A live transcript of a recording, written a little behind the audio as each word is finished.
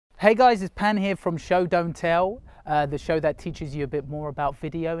Hey guys, it's Pan here from Show Don't Tell, the show that teaches you a bit more about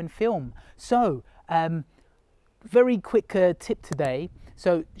video and film. So, very quick tip today.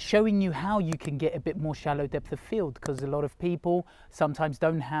 So, showing you how you can get a bit more shallow depth of field, because a lot of people sometimes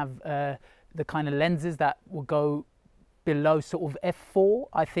don't have the kind of lenses that will go below sort of f4.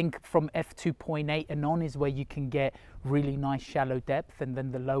 I think from f2.8 and on is where you can get really nice shallow depth, and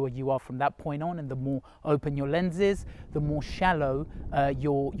then the lower you are from that point on and the more open your lens is, the more shallow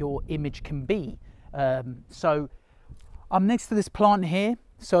your image can be. So I'm next to this plant here.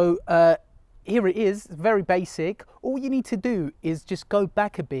 So here it is, very basic. All you need to do is just go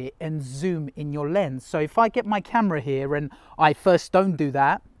back a bit and zoom in your lens. So if I get my camera here and I first don't do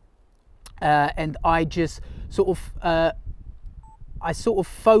that, and I just sort of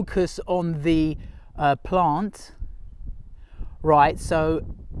focus on the plant, right? So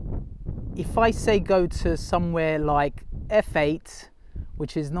if I say go to somewhere like f8,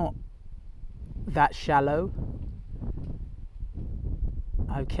 which is not that shallow,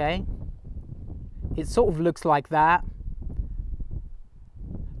 okay, it sort of looks like that.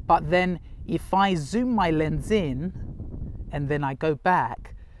 But then if I zoom my lens in and then I go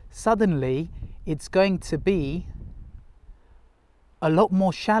back, suddenly it's going to be a lot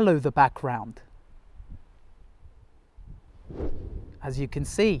more shallow, the background, as you can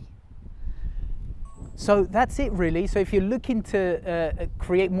see. So that's it really. So if you're looking to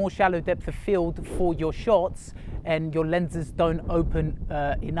create more shallow depth of field for your shots and your lenses don't open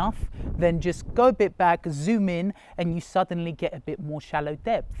enough, then just go a bit back, zoom in, and you suddenly get a bit more shallow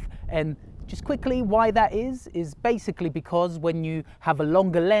depth. And just quickly, why that is basically because when you have a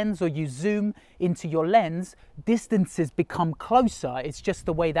longer lens or you zoom into your lens, distances become closer. It's just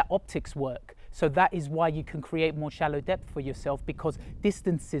the way that optics work. So that is why you can create more shallow depth for yourself, because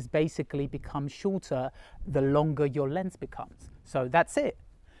distances basically become shorter the longer your lens becomes. So that's it.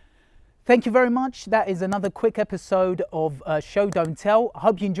 Thank you very much. That is another quick episode of Show Don't Tell. I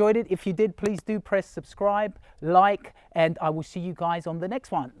hope you enjoyed it. If you did, please do press subscribe, like, and I will see you guys on the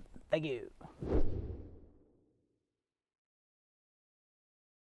next one. Thank you.